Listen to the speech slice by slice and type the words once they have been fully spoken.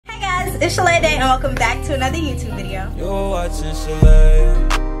it's Shalaya Dae and welcome back to another YouTube video. You're watching Shalaya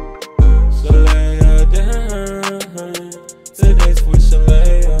Dae. Today's for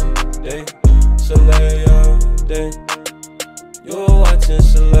Shalaya Dae. Shalaya Dae. You're watching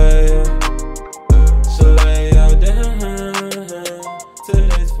Shalaya Dae.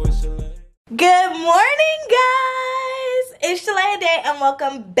 Today's for Shalaya. Good morning, guys. It's Shalaya Dae and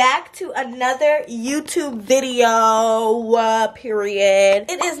welcome back to another YouTube video. Period.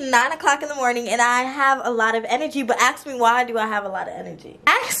 It is 9 o'clock in the morning and I have a lot of energy. But ask me, why do I have a lot of energy?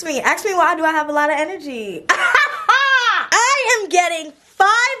 Ask me why do I have a lot of energy? I am getting 5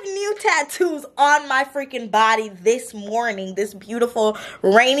 new tattoos on my freaking body this morning, this beautiful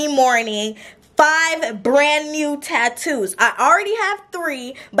rainy morning. 5 brand new tattoos. I already have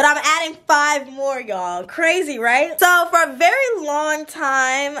 3, but I'm adding 5 more, y'all. Crazy, right? So for a very long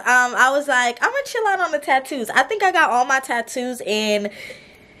time, I was like, I'm gonna chill out on the tattoos. I think I got all my tattoos in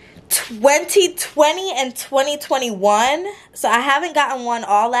 2020 and 2021, so I haven't gotten one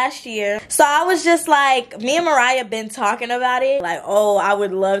all last year. So I was just like, me and Mariah been talking about it, like, oh, I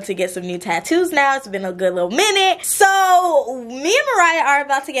would love to get some new tattoos now. It's been a good little minute. So me and Mariah are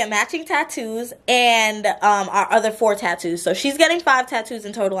about to get matching tattoos and our other 4 tattoos. So she's getting 5 tattoos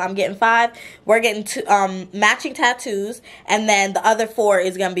in total. I'm getting 5. We're getting 2 matching tattoos, and then the other 4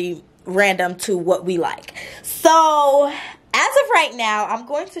 is gonna be random to what we like. So as of right now, I'm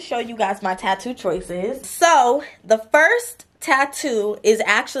going to show you guys my tattoo choices. So the first tattoo is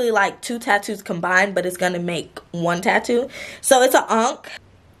actually like 2 tattoos combined, but it's gonna make 1 tattoo. So it's an unk.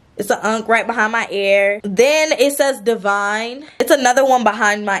 It's an unk right behind my ear. Then it says divine. It's another one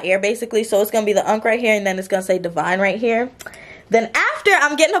behind my ear basically. So it's gonna be the unk right here and then it's gonna say divine right here. Then after,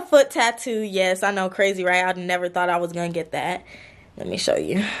 I'm getting a foot tattoo. Yes, I know, crazy, right? I never thought I was gonna get that. Let me show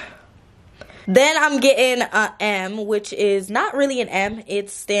you. Then I'm getting a M, which is not really an M.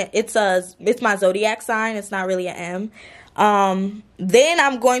 It's my zodiac sign. It's not really an M. Then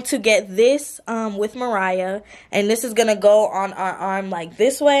I'm going to get this with Mariah, and this is gonna go on our arm like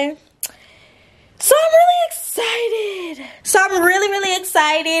this way. So I'm really excited. I'm really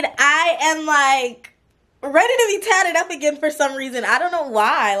excited. I am like ready to be tatted up again for some reason. I don't know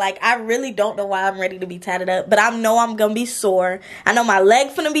why. Like, I really don't know why I'm ready to be tatted up. But I know I'm gonna be sore. I know my leg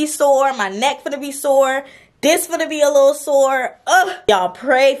finna be sore. My neck finna be sore. This finna be a little sore. Ugh. Y'all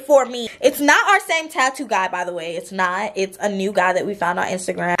pray for me. It's not our same tattoo guy, by the way. It's not. It's a new guy that we found on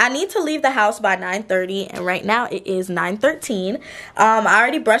Instagram. I need to leave the house by 9:30. And right now it is 9:13. I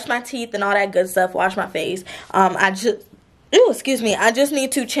already brushed my teeth and all that good stuff. Washed my face. I just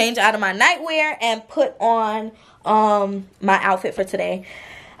need to change out of my nightwear and put on my outfit for today.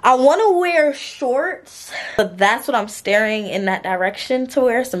 I want to wear shorts, but that's what I'm staring in that direction to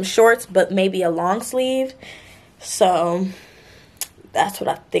wear, some shorts, but maybe a long sleeve. So that's what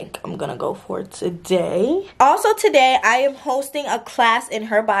I think I'm gonna go for today. Also today, I am hosting a class in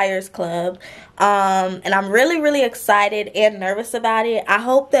her buyers club. And I'm really excited and nervous about it. I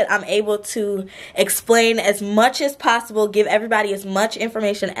hope that I'm able to explain as much as possible, give everybody as much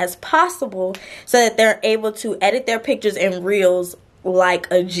information as possible so that they're able to edit their pictures and reels like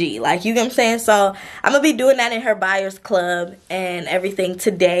a G, like, you know what I'm saying? So I'm gonna be doing that in her buyers club and everything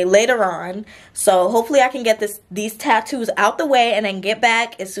today, later on. So hopefully I can get these tattoos out the way and then get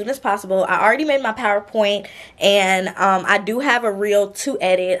back as soon as possible. I already made my PowerPoint and I do have a reel to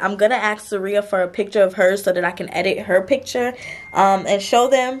edit. I'm gonna ask Saria for a picture of hers so that I can edit her picture and show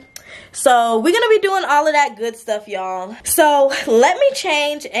them. So we're gonna be doing all of that good stuff, y'all. So let me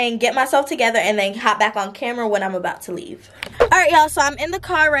change and get myself together and then hop back on camera when I'm about to leave. Alright, y'all, so I'm in the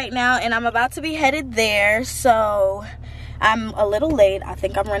car right now and I'm about to be headed there. So I'm a little late. I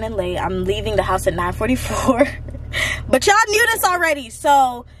think I'm running late. I'm leaving the house at 9:44. But y'all knew this already.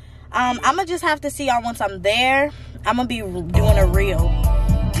 So I'm gonna just have to see y'all once I'm there. I'm gonna be doing a reel.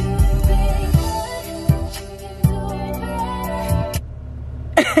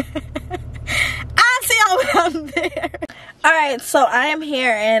 I'll see y'all when I'm there. Alright, so I am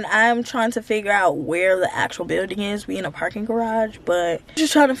here and I'm trying to figure out where the actual building is. We in a parking garage, but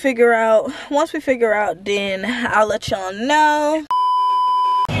just trying to figure out. Once we figure out, then I'll let y'all know.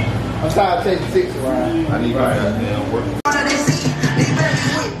 I'm starting to take 6 around. I need my goddamn work.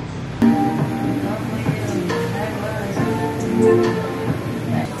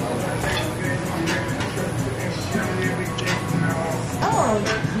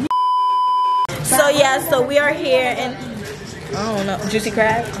 So yeah, so we are here and I don't know, juicy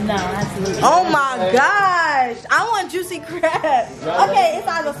crab? No, absolutely. Oh my gosh, I want juicy crab. Okay, it's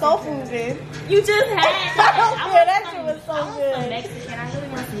either soul food then. You just had I don't care, that shit was so good. Mexican. I really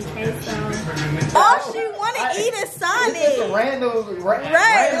want some All she want to eat is It's just a Sonic. random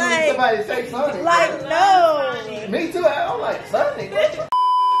Right, like- somebody say Sonic. Like, no. Me too. I'm like Sonic.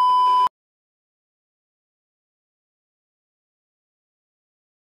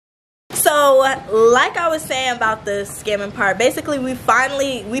 So, like I was saying about the scamming part, basically we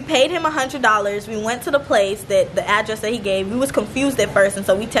paid him $100. We went to the place, that the address that he gave. We was confused at first, and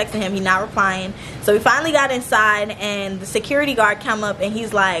so we texted him. He not replying. So we finally got inside, and the security guard came up, and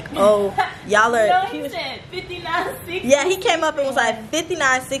he's like, "Oh, y'all are." No, he said 59.60. Yeah, he came up and was like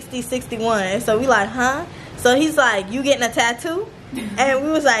 59.60 61. So we like, huh? So he's like, "You getting a tattoo?" And we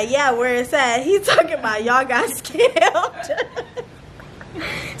was like, "Yeah, where it's at?" He's talking about y'all got scammed.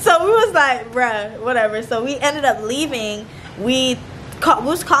 So we was like, bruh, whatever. So we ended up leaving. We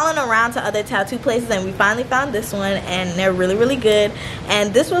was calling around to other tattoo places, and we finally found this one, and they're really, really good.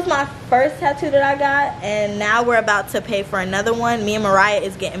 And this was my first tattoo that I got, and now we're about to pay for another one. Me and Mariah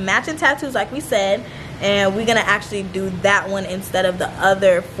is getting matching tattoos, like we said, and we're gonna actually do that one instead of the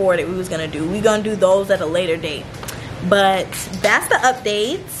other 4 that we was gonna do. We're gonna do those at a later date. But that's the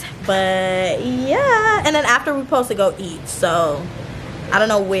updates. But yeah, and then after we're supposed to go eat, so I don't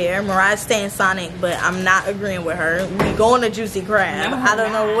know where. Mariah's staying Sonic, but I'm not agreeing with her. We going to Juicy Crab. No, I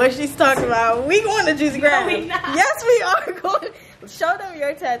don't know what she's talking about. We going to Juicy Crab. No, we not. Yes, we are going. Show them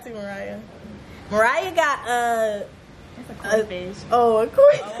your tattoo, Mariah. Mariah got It's a cool fish. a Oh my god,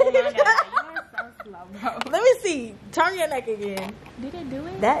 you are so slow, bro. Let me see. Turn your neck again. Did it do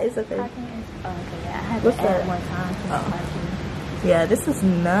it? That is a fish. Oh, okay, yeah. I had What's to add that? more time. Yeah, this is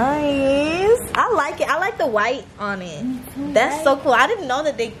nice. I like it. I like the white on it. That's so cool. I didn't know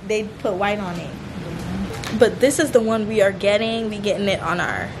that they put white on it. But this is the one we are getting. We getting it on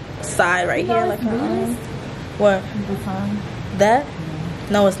our side right here, like our arm. What? That?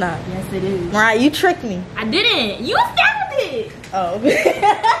 No, it's not. Yes, it is. Mariah, you tricked me. I didn't. You found it. Oh.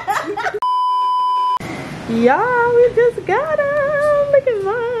 Y'all, we just got them. Look at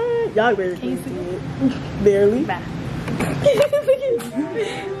mine. Y'all barely can see it. Barely. Bye.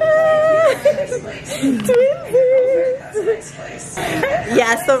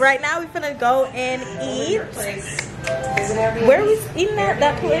 Yeah, so right now we're gonna go and eat. Where are we eating at?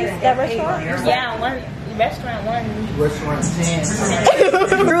 That place? That restaurant? Yeah, restaurant 1. Restaurant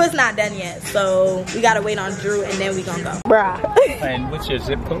 10. Drew is not done yet, so we gotta wait on Drew and then we gonna go. Bruh. And what's your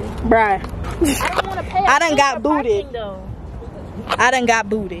zip code? Bruh. I don't want to pay. I done got booted. I done got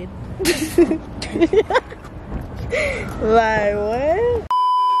booted. Like, what?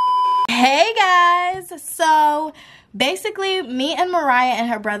 Hey guys, so basically me and Mariah and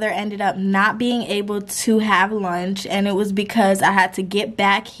her brother ended up not being able to have lunch, and it was because I had to get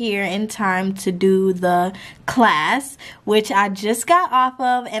back here in time to do the class, which I just got off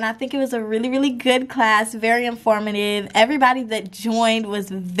of, and I think it was a really, really good class, very informative. Everybody that joined was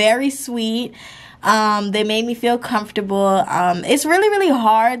very sweet. They made me feel comfortable. It's really, really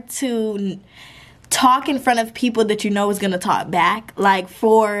hard to talk in front of people that you know is gonna talk back. Like,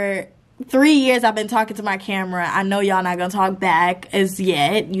 for 3 years I've been talking to my camera. I know y'all not gonna talk back as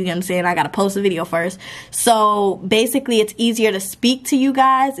yet. You know what I'm saying? I gotta post a video first. So basically it's easier to speak to you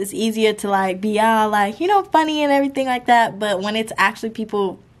guys. It's easier to like be all like, you know, funny and everything like that. But when it's actually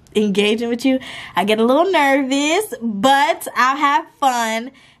people engaging with you, I get a little nervous, but I'll have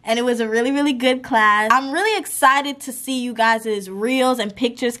fun. And it was a really, really good class. I'm really excited to see you guys' reels and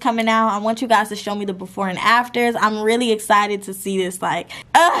pictures coming out. I want you guys to show me the before and afters. I'm really excited to see this. Like,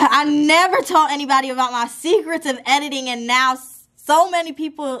 I never told anybody about my secrets of editing, and now so many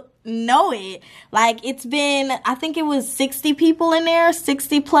people know it. Like, it's been, I think it was 60 people in there,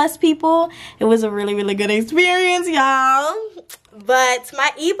 60 plus people. It was a really, really good experience, y'all. But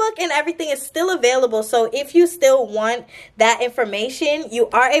my ebook and everything is still available, so if you still want that information, you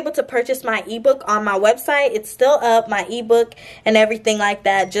are able to purchase my ebook on my website. It's still up, my ebook and everything like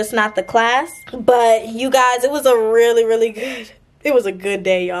that, just not the class. But you guys, it was a really, really good, it was a good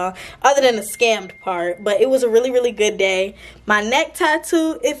day, y'all, other than the scammed part. But it was a really, really good day. My neck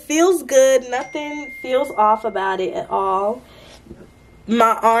tattoo, it feels good. Nothing feels off about it at all.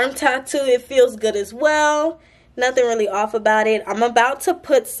 My arm tattoo, it feels good as well. Nothing really off about it. I'm about to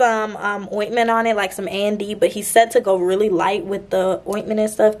put some ointment on it, like some A&D, but he said to go really light with the ointment and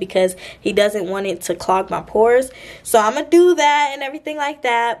stuff because he doesn't want it to clog my pores. So I'm gonna do that and everything like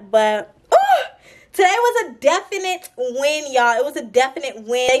that. But today was a definite win, y'all. It was a definite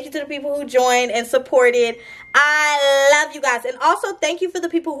win. Thank you to the people who joined and supported. I love you guys. And also thank you for the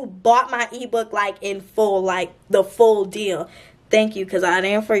people who bought my ebook like in full, like the full deal. Thank you, because I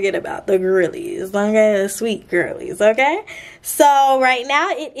didn't forget about the girlies, okay? The sweet girlies, okay? So right now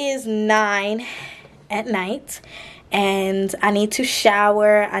it is 9 at night, and I need to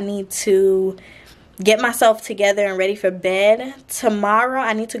shower. I need to get myself together and ready for bed. Tomorrow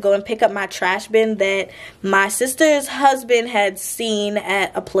I need to go and pick up my trash bin that my sister's husband had seen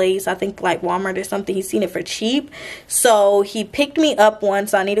at a place, I think like Walmart or something. He's seen it for cheap, so he picked me up one,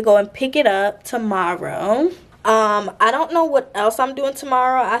 so I need to go and pick it up tomorrow. I don't know what else I'm doing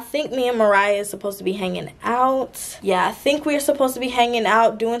tomorrow. I think me and Mariah is supposed to be hanging out. Yeah, I think we're supposed to be hanging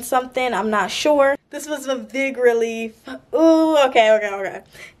out doing something. I'm not sure. This was a big relief. Ooh, okay.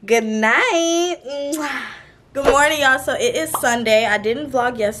 Good night. Good morning, y'all. So it is Sunday. I didn't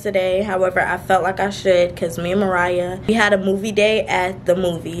vlog yesterday. However, I felt like I should because me and Mariah, we had a movie day at the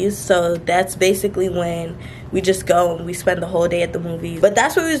movies. So that's basically when we just go and we spend the whole day at the movies. But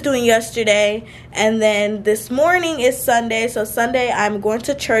that's what we was doing yesterday. And then this morning is Sunday. So Sunday I'm going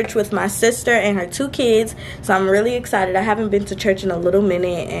to church with my sister and her 2 kids. So I'm really excited. I haven't been to church in a little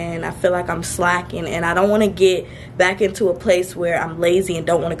minute and I feel like I'm slacking. And I don't want to get back into a place where I'm lazy and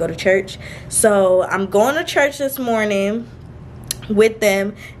don't want to go to church. So I'm going to church this morning with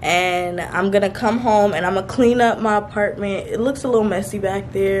them, and I'm gonna come home and I'm gonna clean up my apartment. It looks a little messy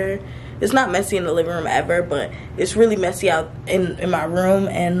back there. It's not messy in the living room ever, but it's really messy out in my room,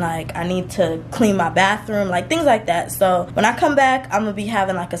 and like I need to clean my bathroom, like things like that. So when I come back, I'm gonna be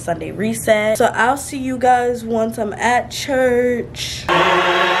having like a Sunday reset. So I'll see you guys once I'm at church.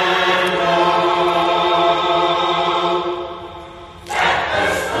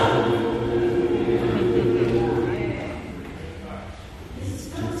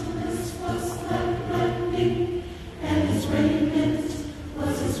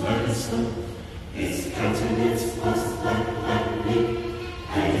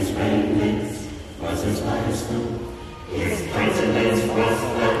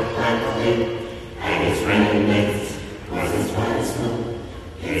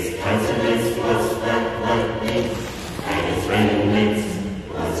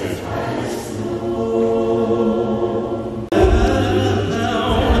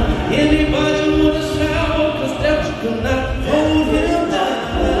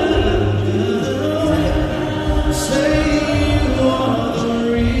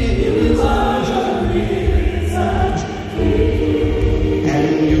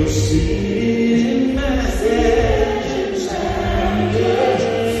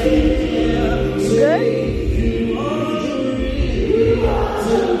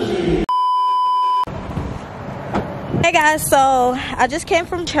 Hey guys, so I just came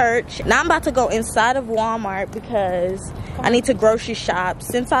from church. Now I'm about to go inside of Walmart because I need to grocery shop.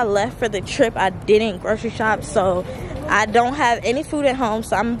 Since I left for the trip, I didn't grocery shop, so I don't have any food at home.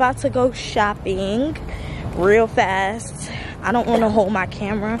 So I'm about to go shopping real fast. I don't want to hold my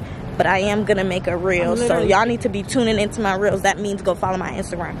camera, but I am gonna make a reel, so y'all need to be tuning into my reels. That means go follow my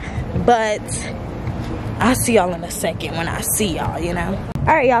Instagram. But I'll see y'all in a second when I see y'all, you know.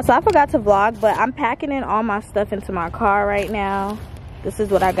 Alright y'all, so I forgot to vlog, but I'm packing in all my stuff into my car right now. This is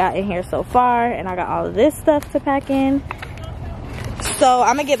what I got in here so far, and I got all of this stuff to pack in. So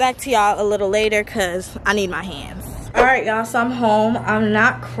I'm gonna get back to y'all a little later because I need my hands. Alright y'all, so I'm home. I'm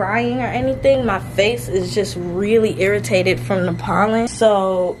not crying or anything. My face is just really irritated from the pollen.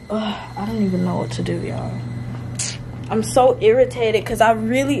 So I don't even know what to do, y'all. I'm so irritated because I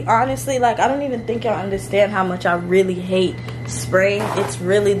really, honestly, like, I don't even think y'all understand how much I really hate spring. It's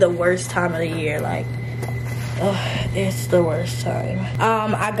really the worst time of the year. Like, it's the worst time.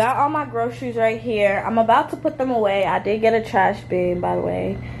 I got all my groceries right here. I'm about to put them away. I did get a trash bin, by the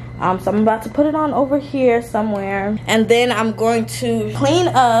way. So I'm about to put it on over here somewhere. And then I'm going to clean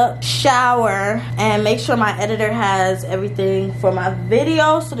up, shower, and make sure my editor has everything for my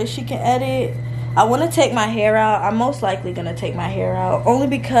video so that she can edit. I want to take my hair out. I'm most likely going to take my hair out only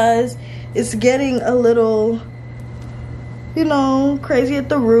because it's getting a little, you know, crazy at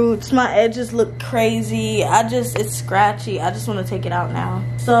the roots. My edges look crazy. It's scratchy. I just want to take it out now.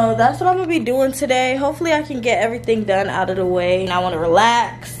 So that's what I'm going to be doing today. Hopefully I can get everything done out of the way. And I want to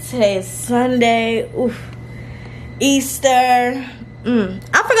relax. Today is Sunday. Oof. Easter.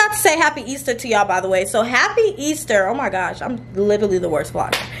 I forgot to say happy Easter to y'all, by the way. So happy Easter. Oh my gosh. I'm literally the worst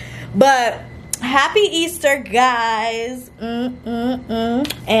vlogger. But happy Easter, guys.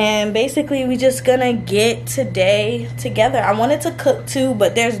 And basically we just gonna get today together. I wanted to cook too,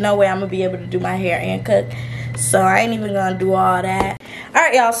 but there's no way I'm gonna be able to do my hair and cook, so I ain't even gonna do all that. All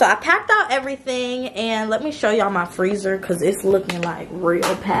right y'all, so I packed out everything, and let me show y'all my freezer because it's looking like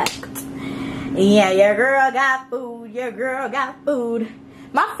real packed. Yeah, your girl got food, your girl got food.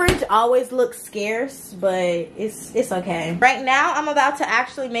 My fridge always looks scarce, but it's okay. Right now, I'm about to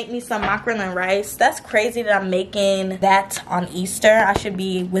actually make me some mackerel and rice. That's crazy that I'm making that on Easter. I should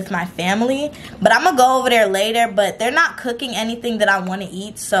be with my family, but I'm gonna go over there later. But they're not cooking anything that I want to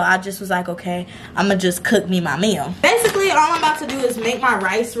eat, so I just was like, okay, I'm gonna just cook me my meal. Basically, all I'm about to do is make my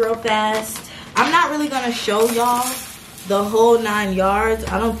rice real fast. I'm not really gonna show y'all the whole 9 yards.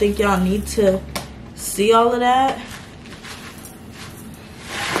 I don't think y'all need to see all of that.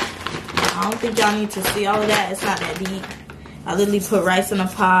 I don't think y'all need to see all of that. It's not that deep. I literally put rice in a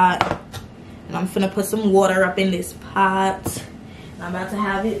pot. And I'm finna put some water up in this pot. And I'm about to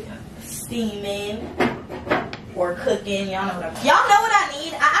have it steaming or cooking. Y'all know what I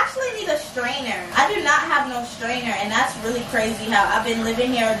need? I actually need a strainer. I do not have no strainer. And that's really crazy how I've been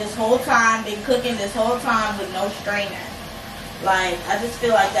living here this whole time, been cooking this whole time with no strainer. Like, I just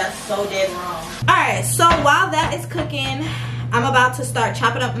feel like that's so dead wrong. Alright, so while that is cooking, I'm about to start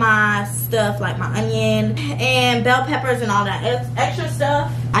chopping up my stuff, like my onion and bell peppers and all that extra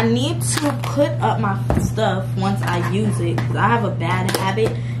stuff. I need to put up my stuff once I use it, because I have a bad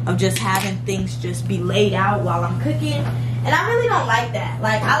habit of just having things just be laid out while I'm cooking. And I really don't like that.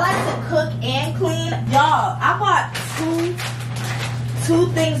 Like, I like to cook and clean. Y'all, I bought two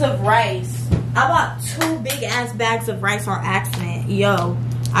things of rice. I bought 2 big ass bags of rice on accident. Yo,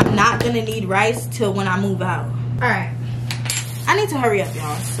 I'm not gonna need rice till when I move out. All right. I need to hurry up,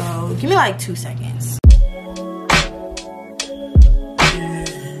 y'all, so give me like 2 seconds.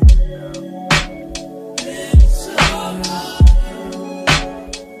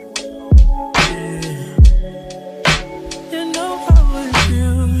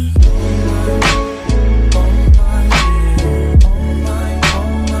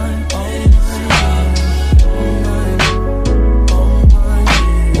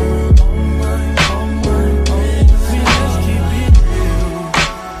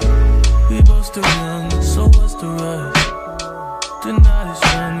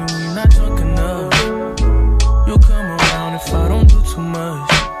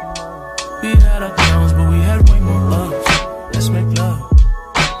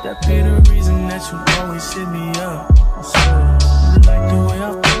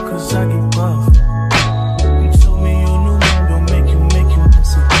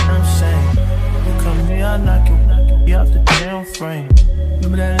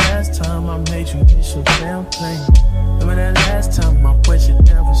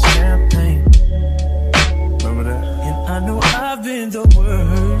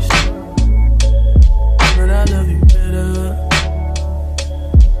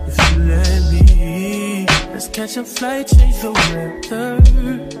 Catch a flight, change the weather,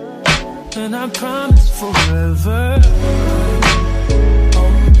 and I promise forever.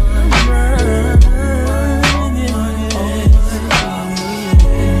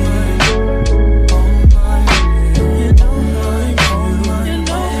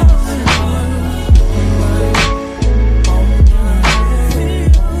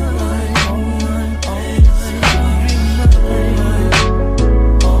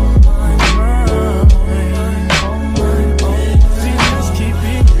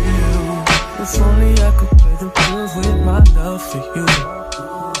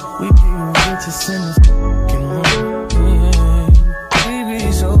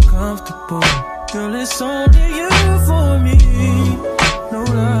 Girl, it's only you for me. No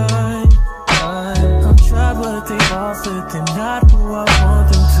lie, I've tried what they offered. They're not who I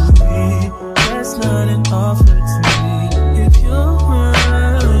want them to be. That's not an offer to me. If you're mine,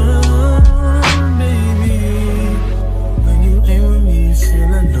 baby, when you ain't with me, you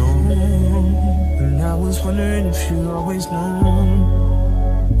feel alone. And I was wondering if you always know.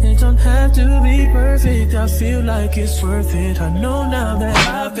 It don't have to be perfect, I feel like it's worth it. I know now that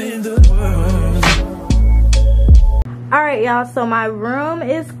I've been the worst. Alright, y'all, so my room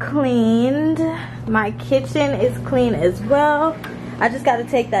is cleaned. My kitchen is clean as well. I just got to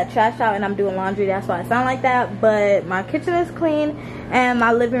take that trash out and I'm doing laundry, that's why I sound like that. But my kitchen is clean and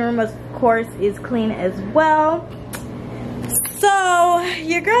my living room, of course, is clean as well. So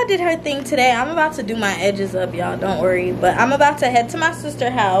your girl did her thing today. I'm about to do my edges up, y'all, don't worry. But I'm about to head to my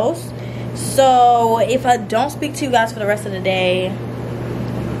sister's house. So if I don't speak to you guys for the rest of the day,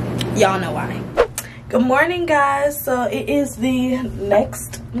 y'all know why. Good morning, guys. So it is the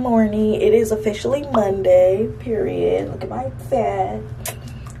next morning. It is officially Monday, period. Look at my fat,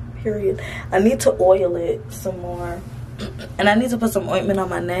 period. I need to oil it some more. And I need to put some ointment on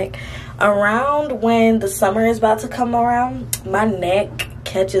my neck. Around when the summer is about to come around, my neck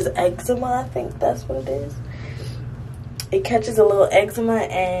catches eczema. I think that's what it is. It catches a little eczema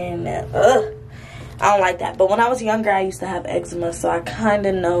and I don't like that. But when I was younger, I used to have eczema, so I kind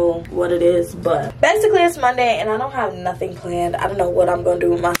of know what it is. But basically, it's Monday, and I don't have nothing planned. I don't know what I'm going to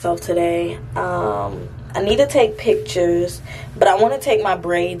do with myself today. I need to take pictures, but I want to take my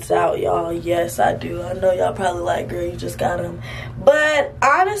braids out, y'all. Yes, I do. I know y'all probably like, girl, you just got them. But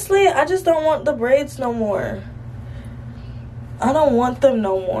honestly, I just don't want the braids no more. I don't want them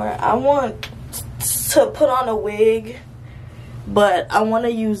no more. I want to put on a wig, but I want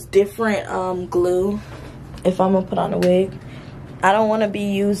to use different glue if I'm going to put on a wig. I don't want to be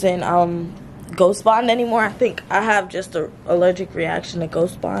using Ghost Bond anymore. I think I have just an allergic reaction to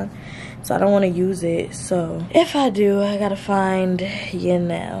Ghost Bond. So I don't want to use it. So if I do, I gotta find, you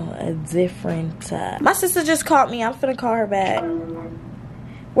know, a different my sister just called me. I'm finna call her back.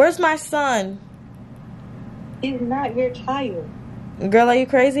 Where's my son? He's not your child. Girl, are you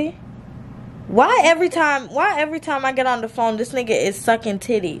crazy? Why every time I get on the phone, this nigga is sucking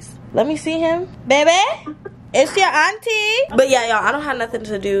titties? Let me see him. Baby, it's your auntie. But yeah, y'all, I don't have nothing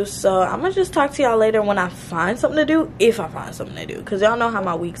to do, so I'm gonna just talk to y'all later when I find something to do, if I find something to do, because y'all know how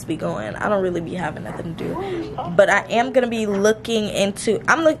my weeks be going. I don't really be having nothing to do, but I am gonna be looking into,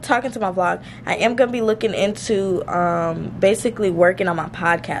 I'm like talking to my vlog, I am gonna be looking into basically working on my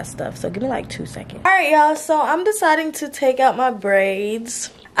podcast stuff. So give me like 2 seconds. All right, y'all, so I'm deciding to take out my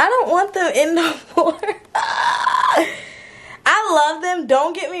braids. I don't want them in no more. I love them,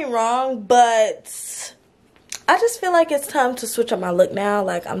 don't get me wrong, but I just feel like it's time to switch up my look now.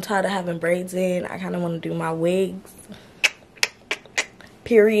 Like, I'm tired of having braids in. I kind of want to do my wigs.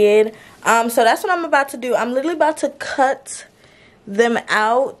 Period. So that's what I'm about to do. I'm literally about to cut them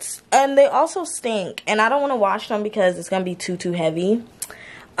out. And they also stink. And I don't want to wash them because it's going to be too heavy.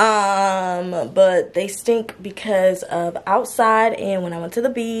 But they stink because of outside and when I went to the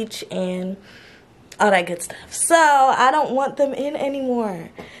beach and all that good stuff. So I don't want them in anymore.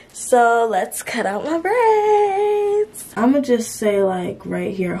 So let's cut out my braids. I'm gonna just say like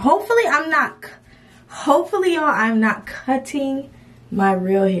right here. Hopefully y'all, I'm not cutting my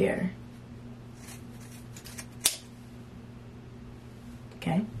real hair.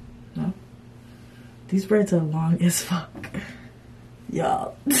 Okay, no. These braids are long as fuck.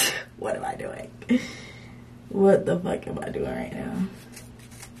 Y'all, what am I doing? What the fuck am I doing right now?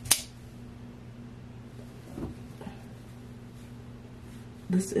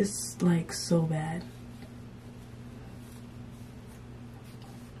 This is like so bad.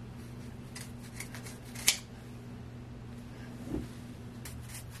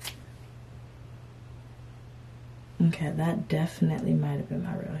 Okay, that definitely might have been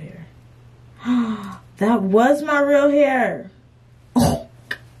my real hair. That was my real hair. Oh.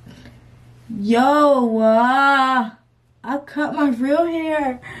 Yo, I cut my real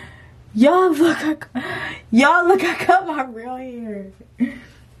hair. Y'all look, I cut my real hair.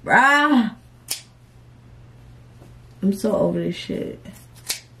 Bruh. I'm so over this shit.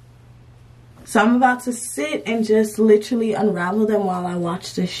 So I'm about to sit and just literally unravel them while I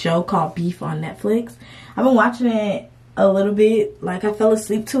watch this show called Beef on Netflix. I've been watching it a little bit. Like, I fell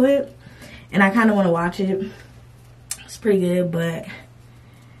asleep to it. And I kind of want to watch it. It's pretty good, but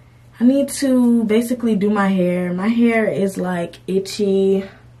I need to basically do my hair. My hair is like itchy.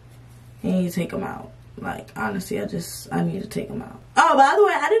 I need to take them out. Like, honestly, I need to take them out. Oh, by the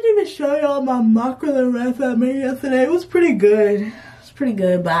way, I didn't even show y'all my mackerel rice I made yesterday. It was pretty good. It's pretty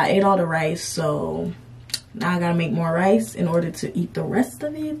good, but I ate all the rice, so now I gotta make more rice in order to eat the rest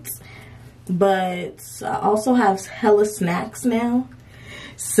of it. But I also have hella snacks now,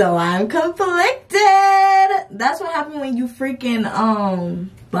 so I'm conflicted. That's what happened when you freaking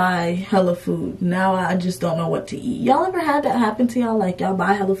buy hella food. Now I just don't know what to eat. Y'all ever had that happen to y'all? Like, y'all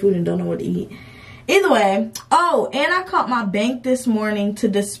buy hella food and don't know what to eat? Either way. Oh, and I called my bank this morning to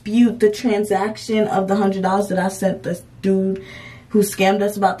dispute the transaction of the $100 that I sent this dude who scammed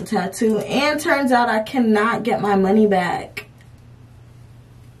us about the tattoo. And turns out I cannot get my money back.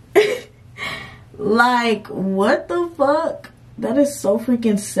 Like, what the fuck? That is so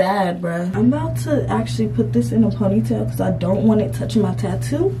freaking sad, bruh. I'm about to actually put this in a ponytail because I don't want it touching my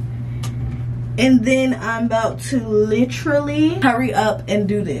tattoo. And then I'm about to literally hurry up and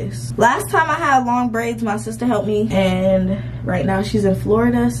do this. Last time I had long braids, my sister helped me. And right now she's in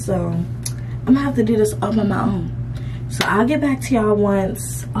Florida, so I'm gonna have to do this all by my own. So I'll get back to y'all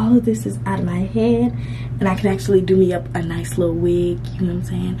once all of this is out of my head and I can actually do me up a nice little wig, you know what I'm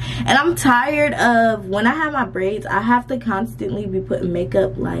saying? And I'm tired of, when I have my braids, I have to constantly be putting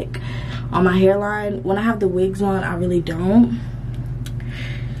makeup like on my hairline. When I have the wigs on, I really don't.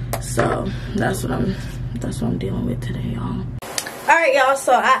 So that's what I'm dealing with today, y'all. Alright, y'all,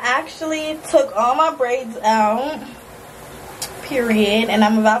 so I actually took all my braids out. period, and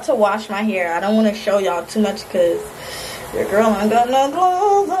I'm about to wash my hair. I don't want to show y'all too much because your girl ain't got no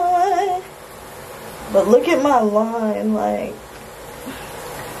clothes on. But look at my line, like,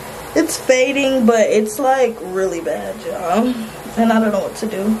 it's fading, but it's like really bad, y'all. And I don't know what to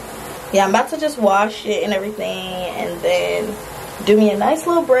do. Yeah, I'm about to just wash it and everything, and then do me a nice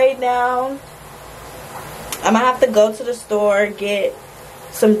little braid now. I'm gonna have to go to the store, get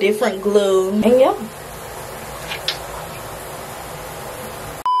some different glue, and yeah.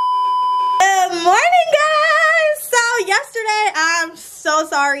 Good morning, guys. So yesterday, I'm so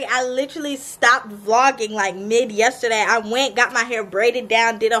sorry, I literally stopped vlogging like mid yesterday. I went, got my hair braided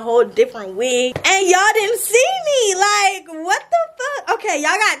down, did a whole different wig, and y'all didn't see me. Like, what the fuck? Okay,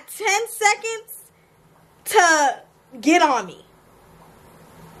 y'all got 10 seconds to get on me.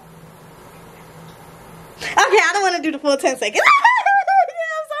 Okay, I don't want to do the full 10 seconds. Yeah,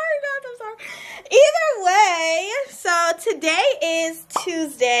 I'm sorry, guys, I'm sorry. Either way, so today is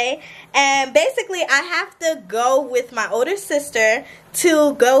Tuesday, and basically I have to go with my older sister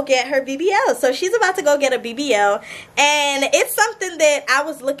to go get her BBL. So she's about to go get a BBL, and it's something that I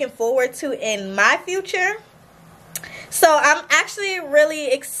was looking forward to in my future. So I'm actually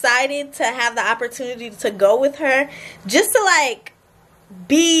really excited to have the opportunity to go with her, just to like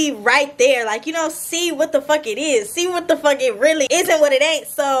be right there, like, you know, see what the fuck it is, see what the fuck it really is and what it ain't.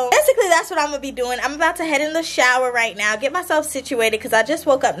 So basically that's what I'm gonna be doing. I'm about to head in the shower right now, get myself situated, because I just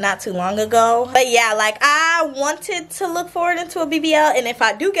woke up not too long ago. But yeah, like, I wanted to look forward into a BBL, and if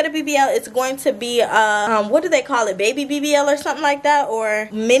I do get a BBL, it's going to be what do they call it, baby BBL or something like that, or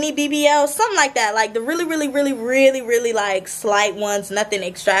mini BBL, something like that, like the really like slight ones, nothing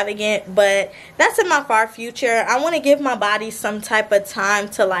extravagant. But that's in my far future. I want to give my body some type of time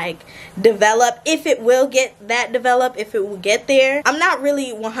to like develop, if it will get that developed, if it will get there. I'm not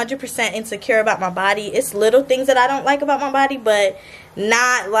really 100% insecure about my body. It's little things that I don't like about my body, but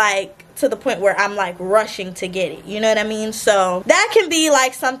not like to the point where I'm like rushing to get it, you know what I mean? So that can be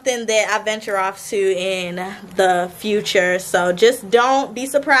like something that I venture off to in the future. So just don't be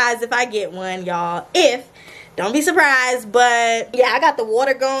surprised if I get one, y'all. Don't be surprised. But yeah, I got the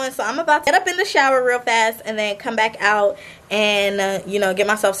water going, so I'm about to get up in the shower real fast and then come back out and you know, get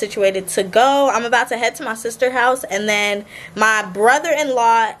myself situated to go. I'm about to head to my sister's house, and then my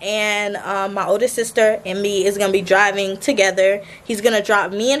brother-in-law and my older sister and me is gonna be driving together. He's gonna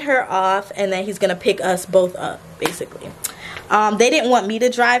drop me and her off, and then he's gonna pick us both up, basically. They didn't want me to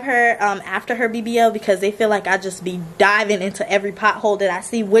drive her after her BBL because they feel like I just be diving into every pothole that I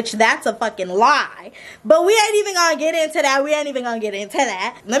see, which that's a fucking lie. But we ain't even gonna get into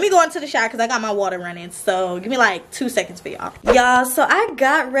that. Let me go into the shower because I got my water running. So give me like 2 seconds for y'all. Y'all, so I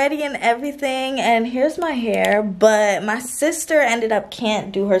got ready and everything, and here's my hair. But my sister ended up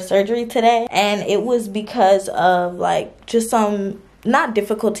can't do her surgery today, and it was because of like just some, not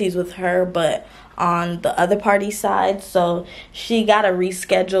difficulties with her, but on the other party side. So she got a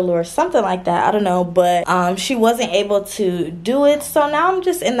reschedule or something like that, I don't know, but she wasn't able to do it. So now I'm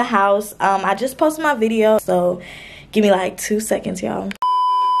just in the house. I just posted my video, so give me like 2 seconds, y'all.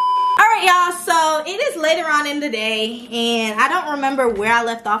 Alright, y'all, so it is later on in the day, and I don't remember where I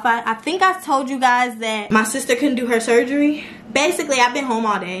left off at. I think I told you guys that my sister couldn't do her surgery. Basically, I've been home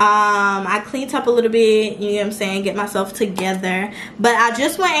all day. I cleaned up a little bit, you know what I'm saying, get myself together. But I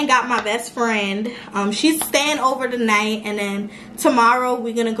just went and got my best friend. She's staying over tonight, and then tomorrow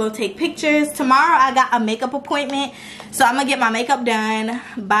we're gonna go take pictures. Tomorrow I got a makeup appointment, so I'm gonna get my makeup done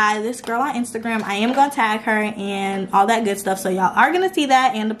by this girl on Instagram. I am gonna tag her and all that good stuff, so y'all are gonna see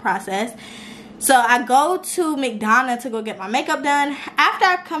that in the process. So I go to McDonald's to go get my makeup done. After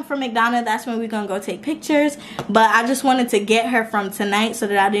I come from McDonald's, that's when we're gonna go take pictures. But I just wanted to get her from tonight so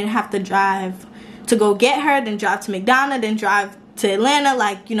that I didn't have to drive to go get her, then drive to McDonald's, then drive to Atlanta.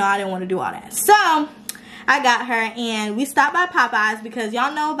 Like, you know, I didn't want to do all that. So I got her, and we stopped by Popeyes because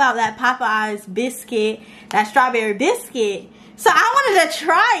y'all know about that Popeyes biscuit, that strawberry biscuit. So I wanted to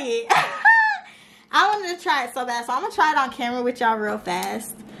try it. I wanted to try it so bad. So I'm gonna try it on camera with y'all real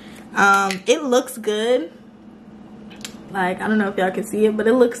fast. It looks good. Like, I don't know if y'all can see it, but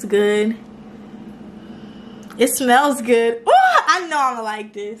it looks good. It smells good. Ooh, I know I'm gonna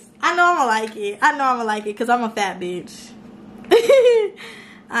like this. I know I'm gonna like it. I know I'm gonna like it because I'm a fat bitch.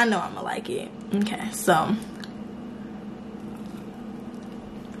 I know I'm gonna like it. Okay, so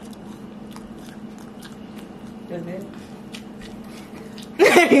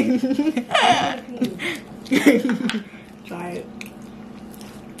try it.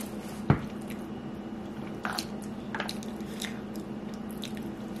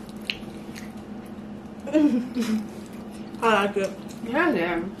 I like it. Yeah,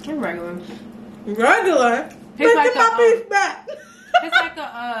 damn. It's regular. Regular? Tastes like my beef back. It's like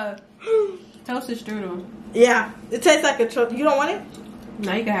a toasted strudel. Yeah, it tastes like a you don't want it?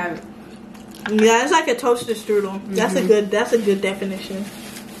 No, you can have it. Yeah, it's like a toasted strudel. That's a good definition.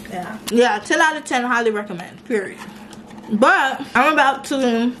 Yeah, 10 out of 10, highly recommend, period. But I'm about to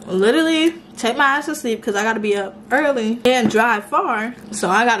literally take my ass to sleep because I gotta be up early and drive far, so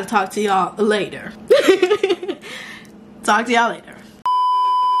I gotta talk to y'all later. Talk to y'all later.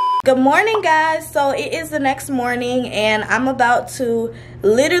 Good morning, guys. So it is the next morning and I'm about to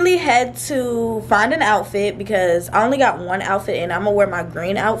literally head to find an outfit because I only got one outfit and I'm gonna wear my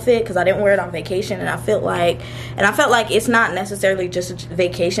green outfit because I didn't wear it on vacation, and I felt like it's not necessarily just a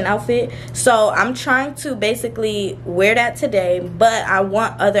vacation outfit. So I'm trying to basically wear that today, but I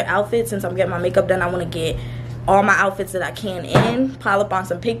want other outfits. Since I'm getting my makeup done, I want to get all my outfits that I can in, pile up on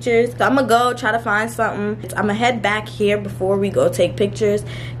some pictures. So I'm gonna go try to find something. I'm gonna head back here before we go take pictures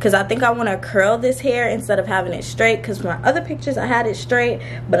because I think I want to curl this hair instead of having it straight, because my other pictures I had it straight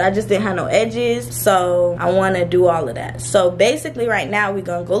but I just didn't have no edges, so I want to do all of that. So basically right now we're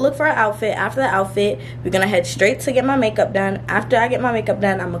gonna go look for an outfit. After the outfit we're gonna head straight to get my makeup done. After I get my makeup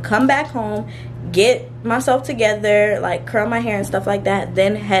done, I'm gonna come back home, get myself together, like curl my hair and stuff like that,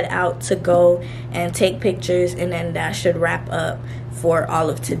 then head out to go and take pictures, and then that should wrap up for all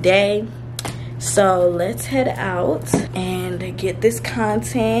of today. So let's head out and get this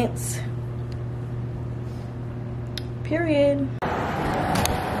content, period.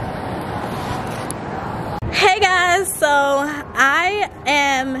 Hey guys, so I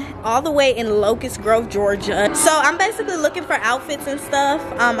am all the way in Locust Grove, Georgia. So I'm basically looking for outfits and stuff.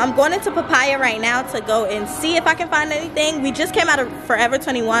 I'm going into Papaya right now to go and see if I can find anything. We just came out of Forever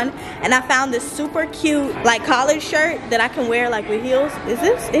 21 and I found this super cute like collared shirt that I can wear like with heels. Is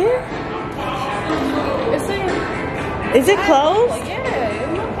this it? Is it closed? Yeah, it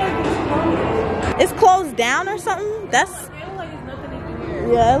looks like it's closed. It's closed down or something? That's...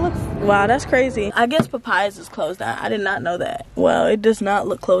 Yeah, it looks... Wow, that's crazy. I guess Papaya's is closed down. I did not know that. Well, it does not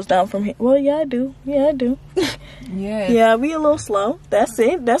look closed down from here. Well, yeah, I do. Yeah, I do. Yeah. Yeah, we a little slow. That's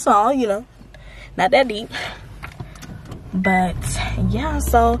it. That's all, you know. Not that deep. But, yeah,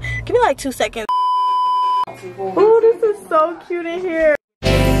 so give me like 2 seconds. Oh, this is so cute in here.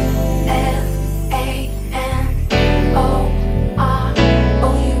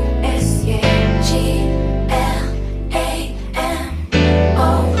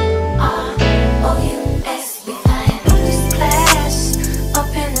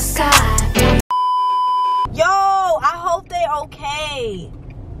 Okay,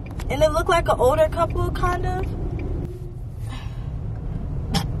 and it looked like an older couple, kind of.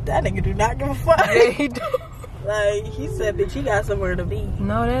 That nigga do not give a fuck. Yeah, he do. Like, he said, bitch, he got somewhere to be.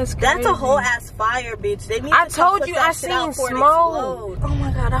 No, that's crazy. That's a whole ass fire, bitch. They need I to told put you, that I shit seen out before it smoke. explodes. Oh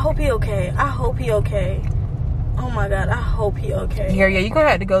my god, I hope he okay. I hope he okay. Oh my god, I hope he okay. Yeah, you're gonna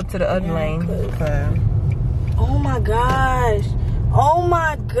have to go to the other lane. Oh my gosh. Oh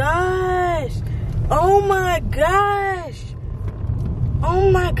my gosh. Oh my gosh.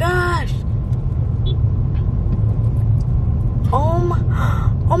 Oh my gosh.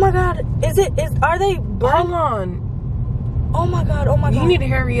 Oh my god. Are they burnt? Hold on. Oh my god, oh my god. You need to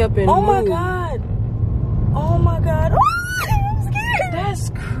hurry up and Oh move. my god. Oh my god. Oh, I'm scared. That's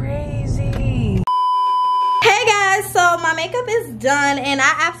crazy. Hey guys, so my makeup is done and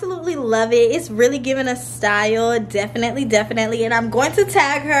I absolutely love it. It's really giving a style, definitely. And I'm going to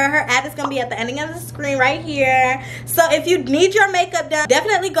tag her. Her ad is going to be at the ending of the screen right here. So if you need your makeup done,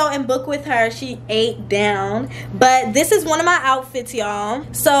 definitely go and book with her. She ate down. But this is one of my outfits, y'all.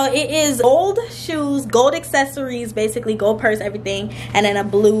 So it is gold shoes, gold accessories, basically gold purse, everything, and then a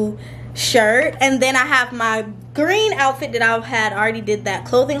blue shirt. And then I have my green outfit that I had already did that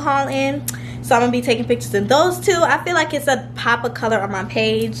clothing haul in. So I'm gonna be taking pictures in those two. I feel like it's a pop of color on my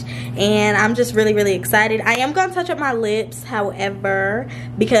page and I'm just really excited. I am gonna touch up my lips, however,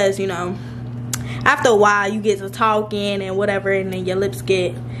 because you know, after a while you get to talking and whatever, and then your lips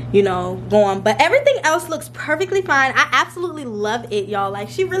get, you know, going. But everything else looks perfectly fine. I absolutely love it, y'all. Like,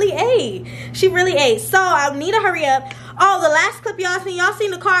 she really ate. She really ate. So I need to hurry up. Oh, the last clip y'all seen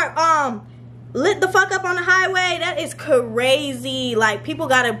the car lit the fuck up on the highway. That is crazy. Like, people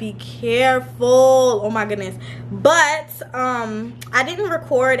gotta be careful. Oh my goodness. But I didn't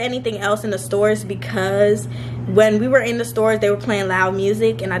record anything else in the stores because when we were in the stores they were playing loud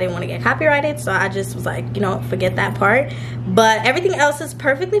music and I didn't want to get copyrighted, so I just was like, you know, forget that part. But everything else is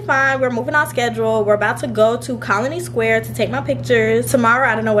perfectly fine. We're moving on schedule. We're about to go to Colony Square to take my pictures tomorrow.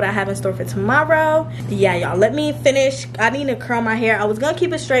 I don't know what I have in store for tomorrow. Yeah, y'all, let me finish. I need to curl my hair. I was gonna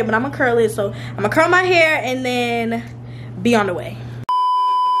keep it straight, but I'm gonna curl it. So I'm gonna curl my hair and then be on the way.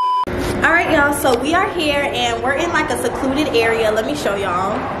 Alright y'all, so we are here and we're in like a secluded area. Let me show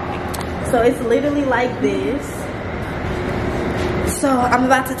y'all. So it's literally like this. So I'm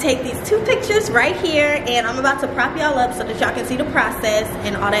about to take these 2 pictures right here and I'm about to prop y'all up so that y'all can see the process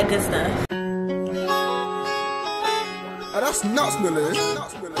and all that good stuff. Oh, that's nuts, Millie.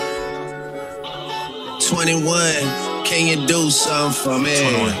 21, can you do something for me?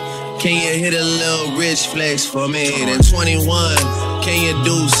 21. Can you hit a little rich flex for me? Then 21, can you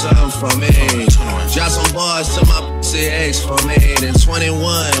do something for me? 21. Drop some bars to my pussy ex for me. Then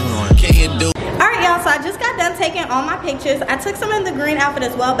 21, can you do? Alright y'all, so I just got done taking all my pictures. I took some in the green outfit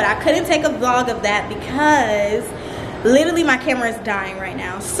as well, but I couldn't take a vlog of that because literally my camera is dying right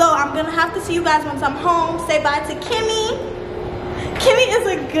now. So I'm gonna have to see you guys once I'm home. Say bye to Kimmy. Kimmy is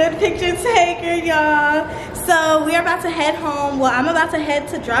a good picture taker, y'all. So we are about to head home. Well, I'm about to head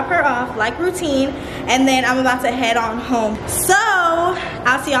to drop her off like routine, and then I'm about to head on home. So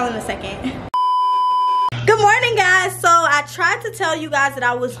I'll see y'all in a second. Good morning, guys. So I tried to tell you guys that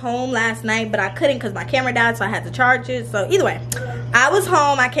I was home last night, but I couldn't because my camera died, so I had to charge it. So either way, I was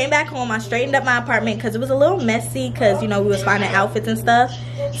home. I came back home. I straightened up my apartment because it was a little messy because, you know, we was finding outfits and stuff.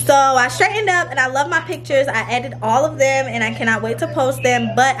 So I straightened up and I love my pictures. I edited all of them and I cannot wait to post them,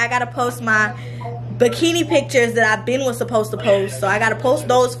 but I gotta post my bikini pictures that I've been was supposed to post. So I gotta post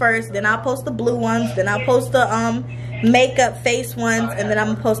those first, then I'll post the blue ones, then I'll post the makeup face ones, and then I'm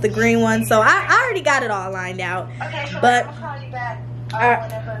gonna post the green ones. So I already got it all lined out. Okay, so but I'll call you back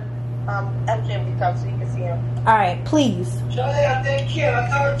whenever MJ will come so you can see him. Alright, please. Shalaya, thank you.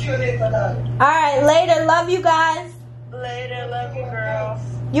 I'll talk to you later. Alright, later. Love you guys. Later, love you, girls.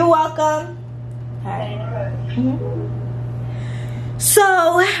 You're welcome. Alright. So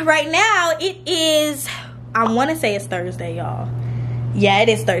right now it is, I want to say it's Thursday, y'all. Yeah, it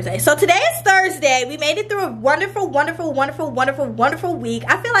is Thursday. So today is Thursday. We made it through a wonderful, wonderful, wonderful, wonderful, wonderful week.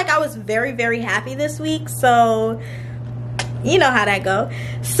 I feel like I was very, very happy this week. So you know how that go.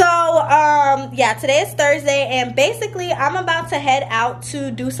 So yeah, today is Thursday and basically I'm about to head out to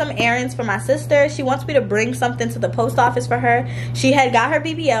do some errands for my sister. She wants me to bring something to the post office for her. She had got her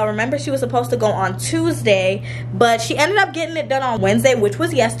BBL. Remember, she was supposed to go on Tuesday, but she ended up getting it done on Wednesday, which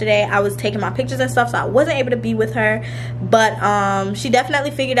was yesterday. I was taking my pictures and stuff, so I wasn't able to be with her, but she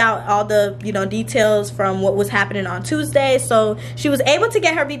definitely figured out all the, you know, details from what was happening on Tuesday, so she was able to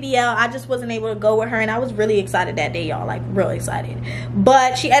get her BBL. I just wasn't able to go with her and I was really excited that day, y'all, like real excited.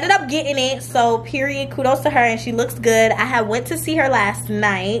 But she ended up getting it, so period, kudos to her, and she looks good. I had went to see her last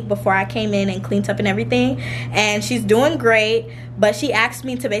night before I came in and cleaned up and everything, and she's doing great. But she asked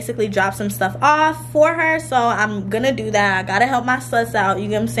me to basically drop some stuff off for her, so I'm gonna do that. I gotta help my sus out, you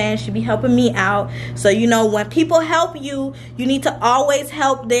get what I'm saying? She be helping me out. So, you know, when people help you, you need to always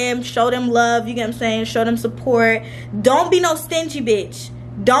help them, show them love, you get what I'm saying? Show them support. Don't be no stingy bitch.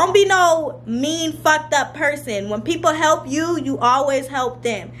 Don't be no mean, fucked up person. When people help you, you always help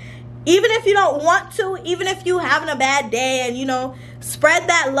them. Even if you don't want to, even if you having a bad day, and, you know, spread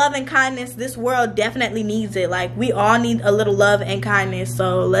that love and kindness. This world definitely needs it. Like, we all need a little love and kindness,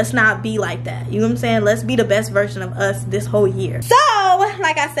 so let's not be like that. You know what I'm saying? Let's be the best version of us this whole year. So,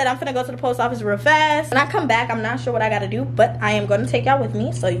 like I said, I'm finna go to the post office real fast. When I come back, I'm not sure what I gotta do, but I am gonna take y'all with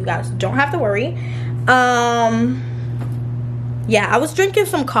me, so you guys don't have to worry. Yeah, I was drinking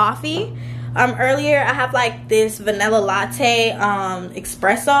some coffee earlier. I have like this vanilla latte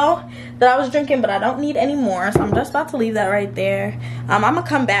espresso that I was drinking, but I don't need any more, so I'm just about to leave that right there. I'm gonna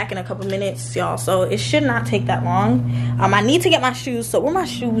come back in a couple minutes, y'all, so it should not take that long. I need to get my shoes. So where my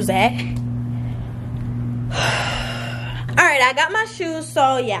shoes at? Alright, I got my shoes,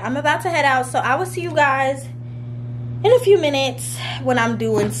 so yeah, I'm about to head out. So I will see you guys in a few minutes when I'm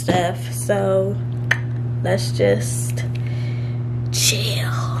doing stuff. So let's just chill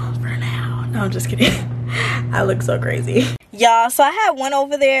for now. No, I'm just kidding. I look so crazy, y'all. So I had one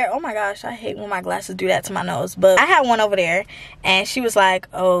over there. Oh my gosh, I hate when my glasses do that to my nose, but I had one over there and she was like,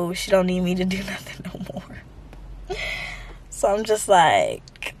 oh, she don't need me to do nothing no more. So I'm just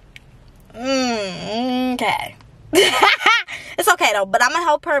like, okay. It's okay though, but I'm gonna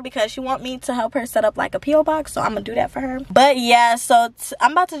help her because she want me to help her set up like a P.O. box, so I'm gonna do that for her. But yeah, so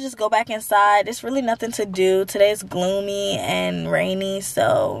I'm about to just go back inside. There's really nothing to do. Today's gloomy and rainy,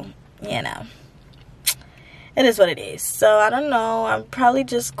 so you know, it is what it is. So I don't know, I'm probably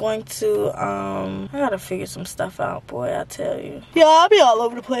just going to I gotta figure some stuff out, boy, I tell you. Yeah, I'll be all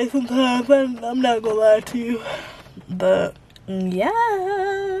over the place sometimes. I'm not gonna lie to you, but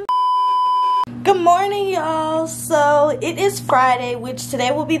yeah. Good morning, y'all. So it is Friday, which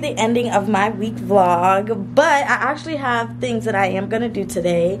today will be the ending of my week vlog, but I actually have things that I am gonna do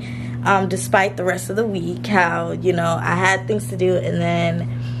today, despite the rest of the week, how, you know, I had things to do and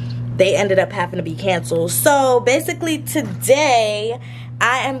then they ended up having to be canceled. So basically today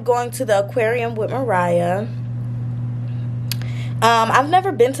I am going to the aquarium with Mariah. I've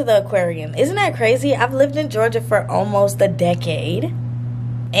never been to the aquarium. Isn't that crazy? I've lived in Georgia for almost a decade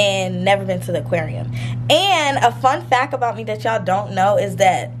and never been to the aquarium. And a fun fact about me that y'all don't know is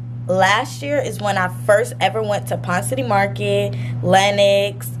that last year is when I first ever went to Pond City Market,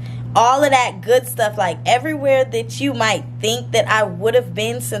 Lenox, all of that good stuff. Like everywhere that you might think that I would have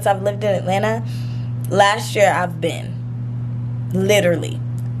been since I've lived in Atlanta, last year I've been. Literally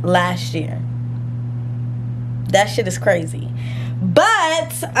last year. That shit is crazy.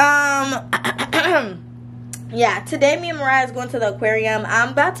 But yeah, today me and Mariah is going to the aquarium. I'm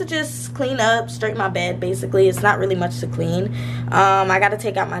about to just clean up, straighten my bed. Basically, it's not really much to clean. I gotta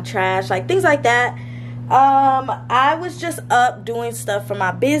take out my trash, like things like that. I was just up doing stuff for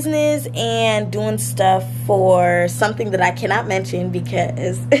my business and doing stuff for something that I cannot mention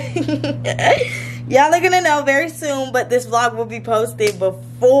because y'all are gonna know very soon, but this vlog will be posted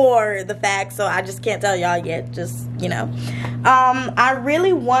before the fact, so I just can't tell y'all yet, just, you know. I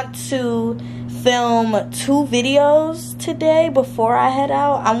really want to film 2 videos today before I head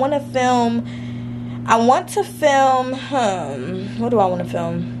out. I want to film, what do I want to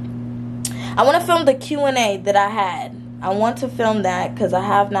film? I want to film the Q&A that I had. I want to film that because I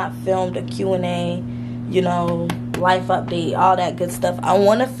have not filmed a Q&A, you know, life update, all that good stuff. I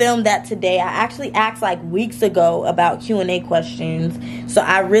want to film that today. I actually asked like weeks ago about Q&A questions, so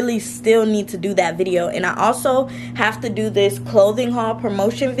I really still need to do that video. And I also have to do this clothing haul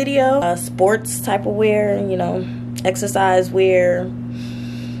promotion video, sports type of wear, you know, exercise wear,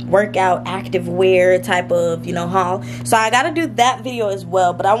 workout active wear type of, you know, haul. So I gotta do that video as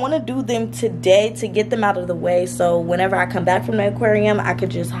well, but I want to do them today to get them out of the way, so whenever I come back from the aquarium I could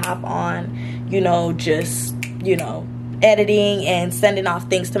just hop on, you know, just, you know, editing and sending off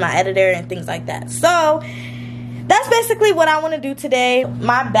things to my editor and things like that. So that's basically what I want to do today.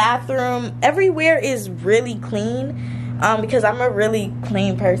 My bathroom everywhere is really clean, because I'm a really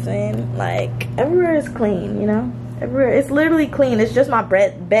clean person. Like everywhere is clean, you know, everywhere it's literally clean. It's just my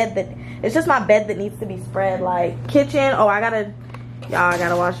bed that needs to be spread. Like kitchen, oh, I gotta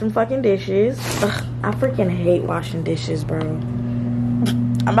wash some fucking dishes. Ugh, I freaking hate washing dishes, bro.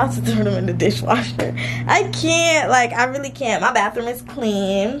 I'm about to throw them in the dishwasher. I can't, like, I really can't. My bathroom is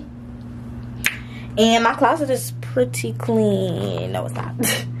clean. And my closet is pretty clean. No, it's not.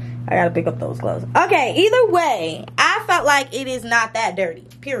 I gotta pick up those clothes. Okay, either way, I felt like it is not that dirty,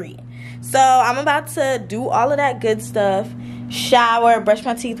 period. So, I'm about to do all of that good stuff. Shower, brush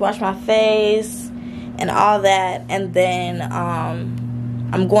my teeth, wash my face, and all that. And then,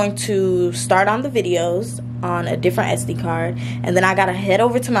 I'm going to start on the videos on a different SD card, and then I gotta head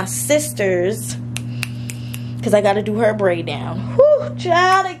over to my sister's because I gotta do her braid down. Whew,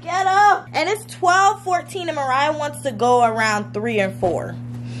 child, to get up. And it's 12:14 and Mariah wants to go around 3 and 4.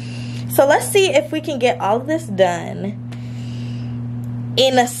 So let's see if we can get all of this done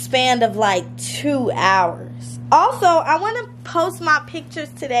in a span of like 2 hours. Also, I want to post my pictures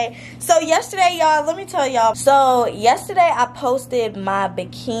today. So yesterday, y'all, let me tell y'all. So yesterday, I posted my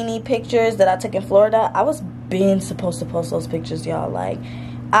bikini pictures that I took in Florida. I was been supposed to post those pictures, y'all. Like,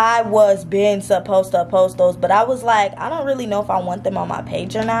 I was been supposed to post those, but I was like, I don't really know if I want them on my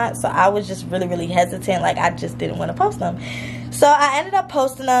page or not. So I was just really, really hesitant. Like, I just didn't want to post them. So I ended up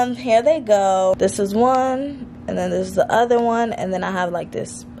posting them. Here they go. This is one, and then this is the other one, and then I have like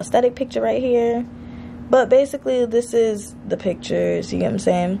this aesthetic picture right here. But basically, this is the pictures, you get what I'm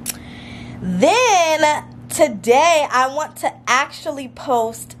saying? Then, today, I want to actually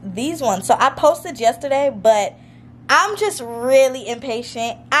post these ones. So, I posted yesterday, but I'm just really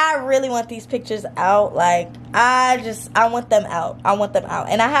impatient. I really want these pictures out. Like, I want them out. I want them out.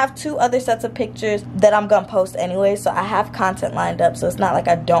 And I have 2 other sets of pictures that I'm going to post anyway. So, I have content lined up. So, it's not like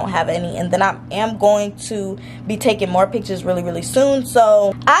I don't have any. And then I am going to be taking more pictures really, really soon.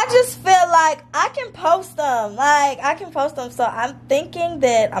 So, I just feel like I can post them. Like, I can post them. So, I'm thinking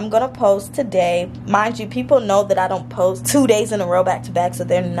that I'm going to post today. Mind you, people know that I don't post 2 days in a row back to back. So,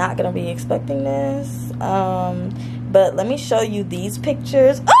 they're not going to be expecting this. But let me show you these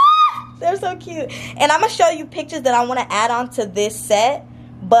pictures. Ah! They're so cute. And I'm going to show you pictures that I want to add on to this set.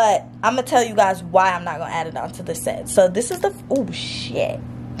 But I'm going to tell you guys why I'm not going to add it onto the set. So this is the... Oh, shit.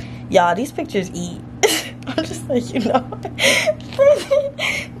 Y'all, these pictures eat. I'm just like, you know.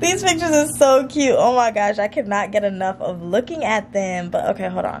 These pictures are so cute. Oh, my gosh. I cannot get enough of looking at them. But, okay,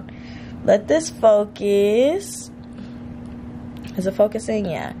 hold on. Let this focus. Is it focusing?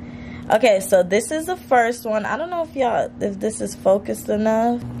 Yeah. Okay, so this is the first one. I don't know if this is focused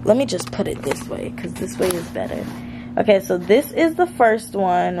enough. Let me just put it this way, because this way is better. Okay, so this is the first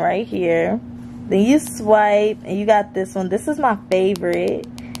one right here. Then you swipe and you got this one. This is my favorite.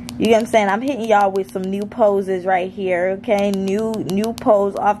 You get what I'm saying? I'm hitting y'all with some new poses right here, okay? New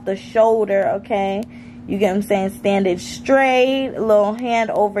pose off the shoulder, okay? You get what I'm saying? Standing straight, little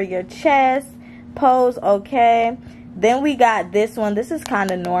hand over your chest pose, okay? Then we got this one. This is kind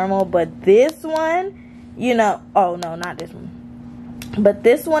of normal, but this one, you know, oh no, not this one. But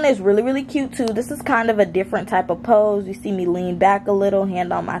this one is really, really cute too. This is kind of a different type of pose. You see me lean back a little,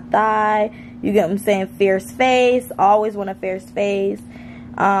 hand on my thigh. You get what I'm saying? Fierce face. Always want a fierce face.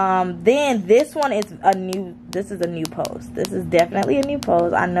 Then this one is a new pose. This is definitely a new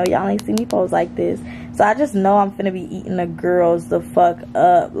pose. I know y'all ain't seen me pose like this. So I just know I'm finna be eating the girls the fuck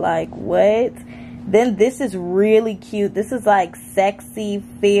up. Like, what? Then this is really cute. This is like sexy,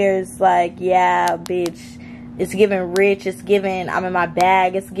 fierce, like, yeah, bitch. It's giving rich. It's giving I'm in my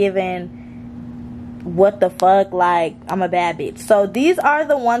bag. It's giving what the fuck, like I'm a bad bitch. So these are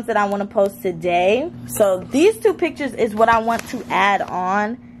the ones that I want to post today. So these two pictures is what I want to add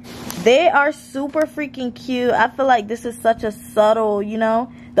on. They are super freaking cute. I feel like this is such a subtle, you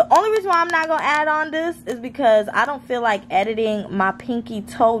know. The only reason why I'm not gonna add on this is because I don't feel like editing my pinky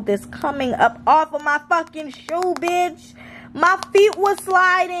toe that's coming up off of my fucking shoe, bitch. My feet was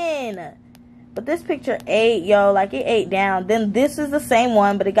sliding. But this picture ate, yo, like it ate down. Then this is the same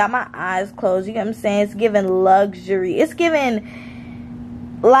one, but it got my eyes closed. You get what I'm saying? It's giving luxury. It's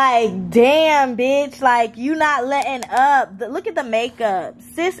giving, like, damn, bitch. Like, you not letting up. Look at the makeup.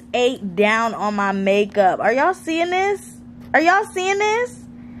 Sis ate down on my makeup. Are y'all seeing this? Are y'all seeing this?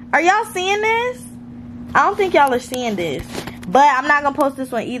 Are y'all seeing this? I don't think y'all are seeing this. But I'm not going to post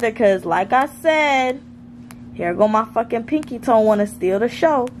this one either because, like I said, here go my fucking pinky toe want to steal the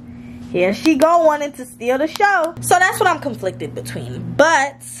show. Here she go wanting to steal the show. So that's what I'm conflicted between.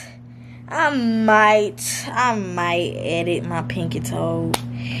 But I might edit my pinky toe.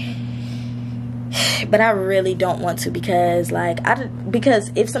 But I really don't want to because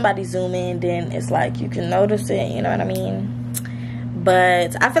because if somebody zoom in, then it's like you can notice it, you know what I mean?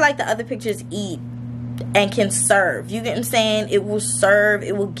 But I feel like the other pictures eat and can serve. You get what I'm saying? It will serve,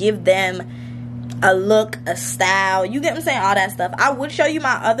 it will give them a look, a style, you get what I'm saying, all that stuff. I would show you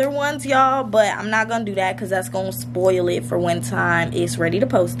my other ones, y'all, but I'm not gonna do that because that's gonna spoil it for when time is ready to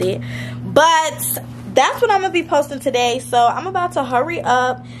post it. But that's what I'm gonna be posting today. So I'm about to hurry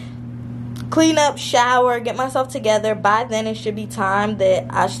up, clean up, shower, get myself together. By then it should be time that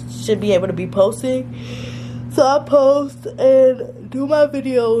I should be able to be posting. So I'll post and do my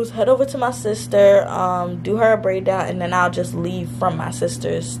videos, head over to my sister, do her a braid down, and then I'll just leave from my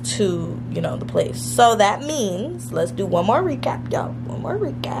sister's to, you know, the place. So that means, let's do one more recap, y'all. One more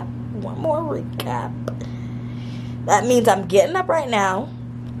recap. That means I'm getting up right now.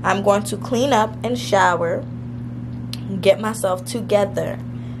 I'm going to clean up and shower, get myself together,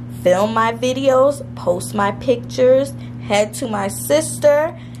 film my videos, post my pictures, head to my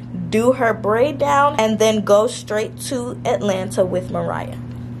sister, do her braid down, and then go straight to Atlanta with Mariah.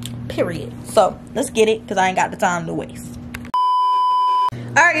 Period. So let's get it because I ain't got the time to waste.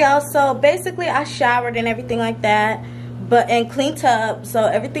 Alright, y'all, so basically I showered and everything like that, and cleaned up, so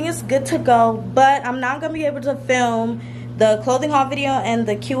everything is good to go. But I'm not gonna be able to film the clothing haul video and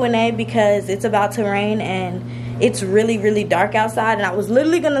the Q&A because it's about to rain and it's really, really dark outside. And I was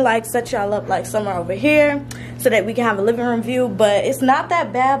literally gonna like set y'all up like somewhere over here so that we can have a living room view, but it's not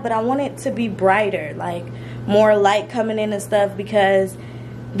that bad. But I want it to be brighter, like more light coming in and stuff, because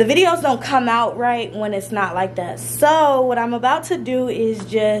the videos don't come out right when it's not like that. So what I'm about to do is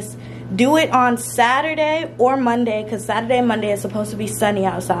just do it on Saturday or Monday, because Saturday and Monday is supposed to be sunny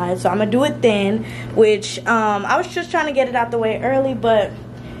outside. So I'm gonna do it then, which I was just trying to get it out the way early, but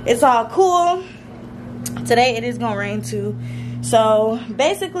it's all cool. Today it is gonna rain too. So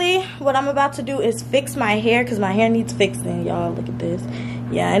basically what I'm about to do is fix my hair, because my hair needs fixing, y'all. Look at this.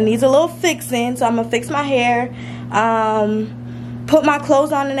 Yeah, it needs a little fixing. So I'm gonna fix my hair, put my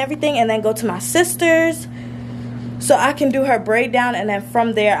clothes on and everything, and then go to my sister's so I can do her braid down, and then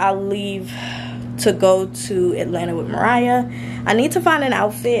from there I'll leave to go to Atlanta with Mariah. I need to find an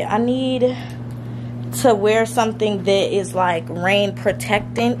outfit. I need to wear something that is like rain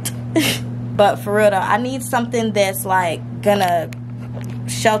protectant. But for real though, I need something that's like gonna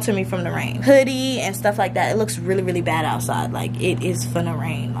shelter me from the rain. Hoodie and stuff like that. It looks really, really bad outside. Like it is finna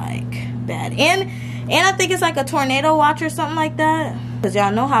rain, like bad. And I think it's like a tornado watch or something like that, because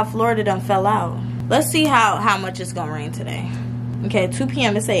y'all know how Florida done fell out. Let's see how much it's gonna rain today. Okay, 2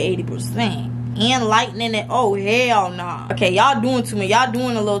 p.m. it say 80%. And lightning it. Oh hell nah. Okay, y'all doing too much. Y'all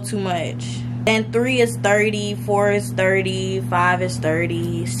doing a little too much. Then 3 is 30, 4 is 30, 5 is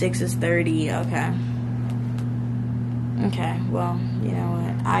 30, 6 is 30. Okay. Okay, well, you know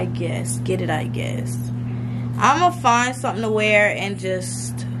what? I guess. Get it, I guess. I'm gonna find something to wear and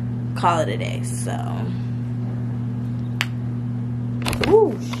just call it a day, so.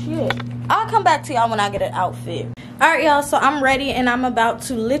 Ooh, shit. I'll come back to y'all when I get an outfit. Alright, y'all, so I'm ready and I'm about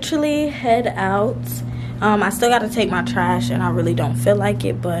to literally head out. I still gotta take my trash and I really don't feel like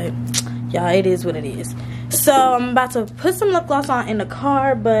it, but y'all, it is what it is. So I'm about to put some lip gloss on in the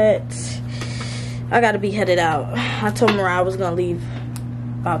car, but I gotta be headed out. I told Mariah I was gonna leave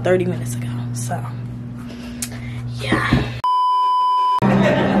about 30 minutes ago, so yeah.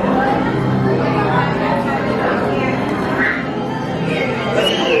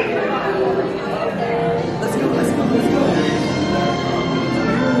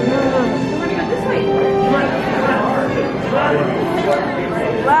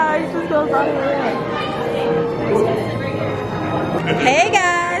 Hey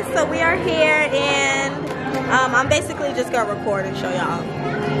guys, so we are here and I'm basically just gonna record and show y'all.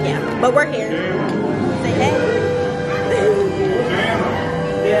 Yeah, but we're here. Say hey.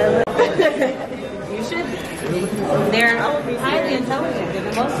 Yeah. You should. They're highly intelligent. They're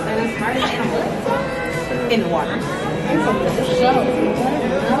the most smartest animals in the water.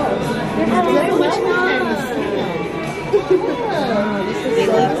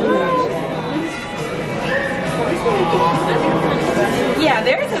 Yeah,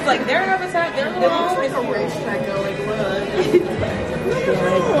 theirs is like their habitat. Their little like a racetrack. Like what?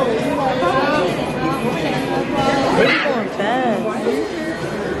 They're going fast.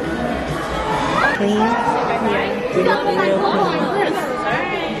 Clean.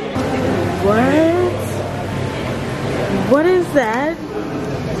 What is that?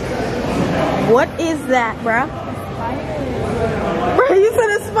 What is that, bruh? Bro, you said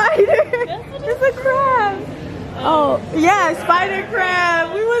a spider. It's a crab. Oh, yeah, spider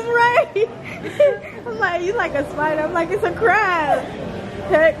crab. We was right. I'm like, you like a spider. I'm like, it's a crab.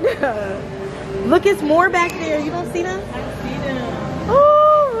 Heck no. Look, it's more back there. You don't see them? I see them.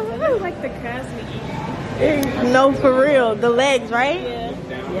 Oh. They look like the crabs we eat. No, for real. The legs, right? Yeah.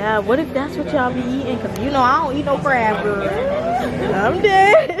 Yeah, what if that's what y'all be eating? Because you know I don't eat no crab, girl. I'm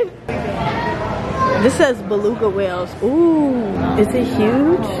dead. This says beluga whales. Ooh, is it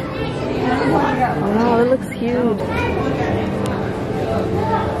huge? Oh, it looks huge.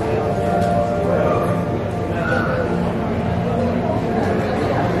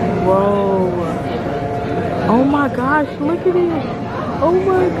 Whoa. Oh my gosh, look at it. Oh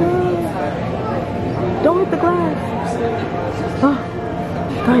my god. Don't hit the glass. Oh, I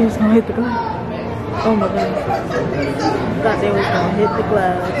thought he was gonna hit the glass. Oh my god. Thought they was gonna hit the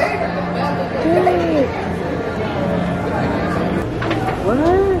glass. Hey.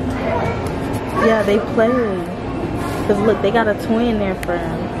 What? Yeah, they play. Cause look, they got a toy in there for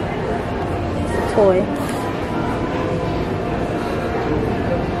him. It's a toy.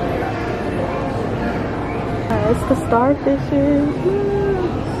 It's the starfishes.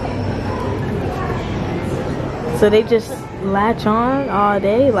 So they just latch on all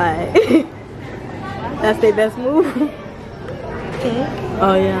day, like that's their best move.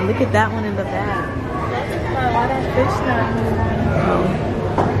 Oh yeah, look at that one in the back. Why that fish not moving?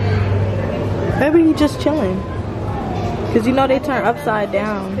 Maybe he's just chilling. Cause you know they turn upside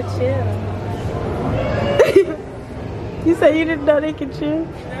down. Could chill. You said you didn't know they could chill?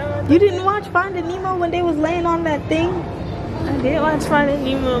 No. You didn't watch Finding Nemo when they was laying on that thing? I did watch Finding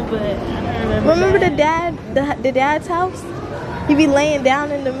Nemo, but I don't remember the dad's house? He be laying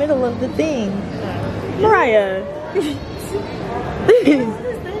down in the middle of the thing. Mariah.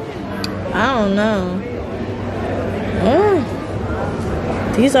 I don't know.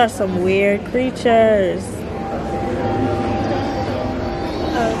 These are some weird creatures.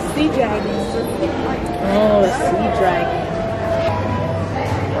 sea dragons. Oh, a sea dragon.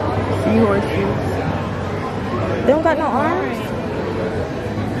 Seahorses. They don't got no arms?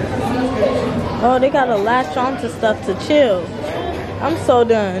 Oh, they gotta latch onto stuff to chill. I'm so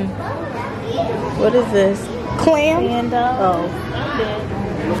done. What is this? Clam? Panda. Oh.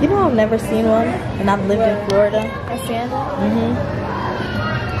 You know I've never seen one, and I've lived in Florida. A panda?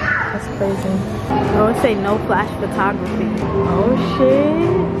 That's crazy. Oh, it say no flash photography. Oh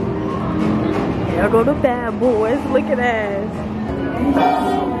shit. There go the bad boys. Look at that.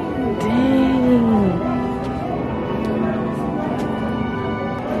 Dang.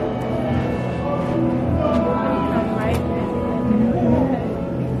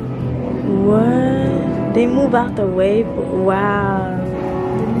 What? They move out the way? Wow.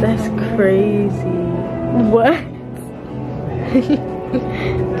 That's crazy. What?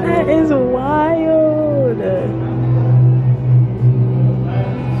 That is wild.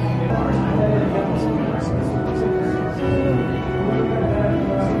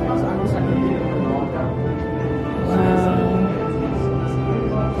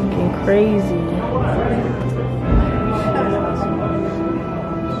 crazy.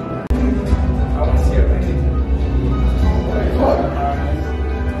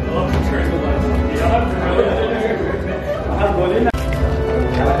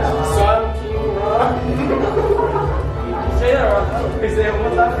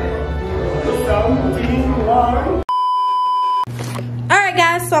 Alright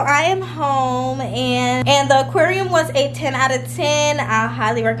guys, so I am home and the aquarium was a 10 out of 10. I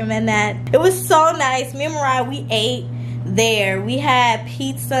highly recommend that. It was so nice. Me and Mariah, we ate there. We had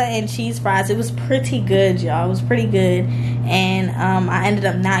pizza and cheese fries. It was pretty good, y'all. It was pretty good. And I ended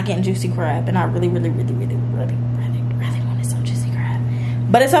up not getting juicy crab, and I really wanted some juicy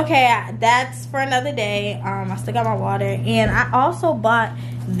crab. But it's okay. That's for another day. I still got my water, and I also bought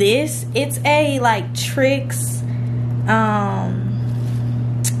this. It's a like Trix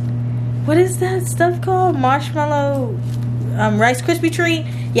what is that stuff called? Marshmallow Rice Krispie treat.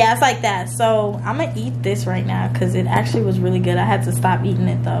 Yeah, it's like that. So I'm gonna eat this right now because it actually was really good. I had to stop eating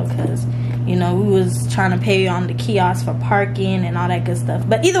it though because, you know, we was trying to pay on the kiosk for parking and all that good stuff.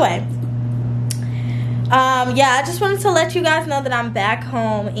 But either way, yeah, I just wanted to let you guys know that I'm back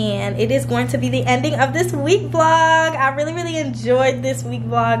home, and it is going to be the ending of this week vlog. I really enjoyed this week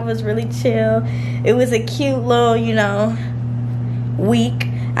vlog. It was really chill. It was a cute little, you know, week.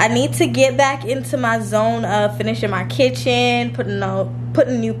 I need to get back into my zone of finishing my kitchen, putting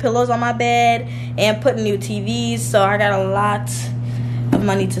new pillows on my bed, and putting new TVs. So I got a lot of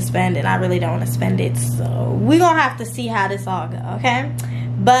money to spend, and I really don't want to spend it. So we're going to have to see how this all goes, okay?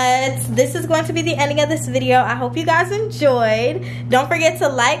 But this is going to be the ending of this video. I hope you guys enjoyed. Don't forget to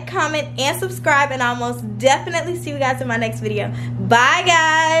like, comment, and subscribe, and I'll most definitely see you guys in my next video. Bye,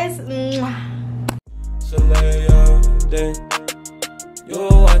 guys. Shalaya Dae.